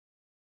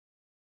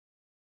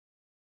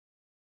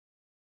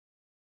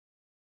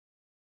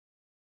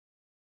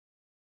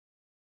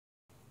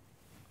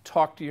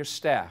talk to your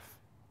staff.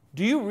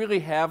 Do you really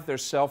have their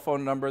cell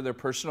phone number, their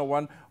personal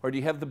one, or do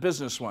you have the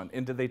business one,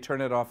 and do they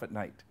turn it off at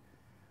night?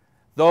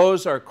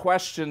 Those are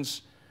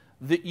questions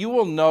that you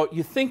will know.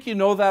 You think you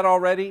know that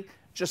already?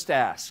 Just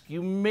ask.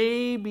 You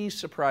may be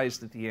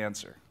surprised at the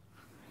answer.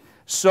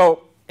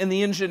 So, and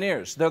the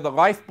engineers, they're the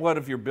lifeblood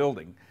of your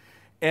building.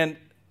 And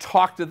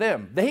talk to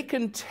them. They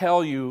can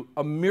tell you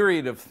a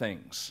myriad of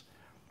things.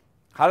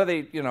 How do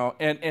they,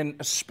 and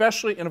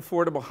especially in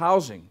affordable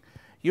housing,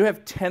 you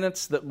have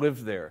tenants that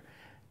live there.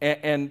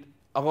 And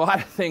a lot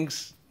of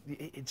things,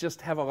 you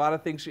just have a lot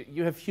of things.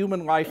 You have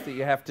human life that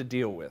you have to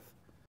deal with.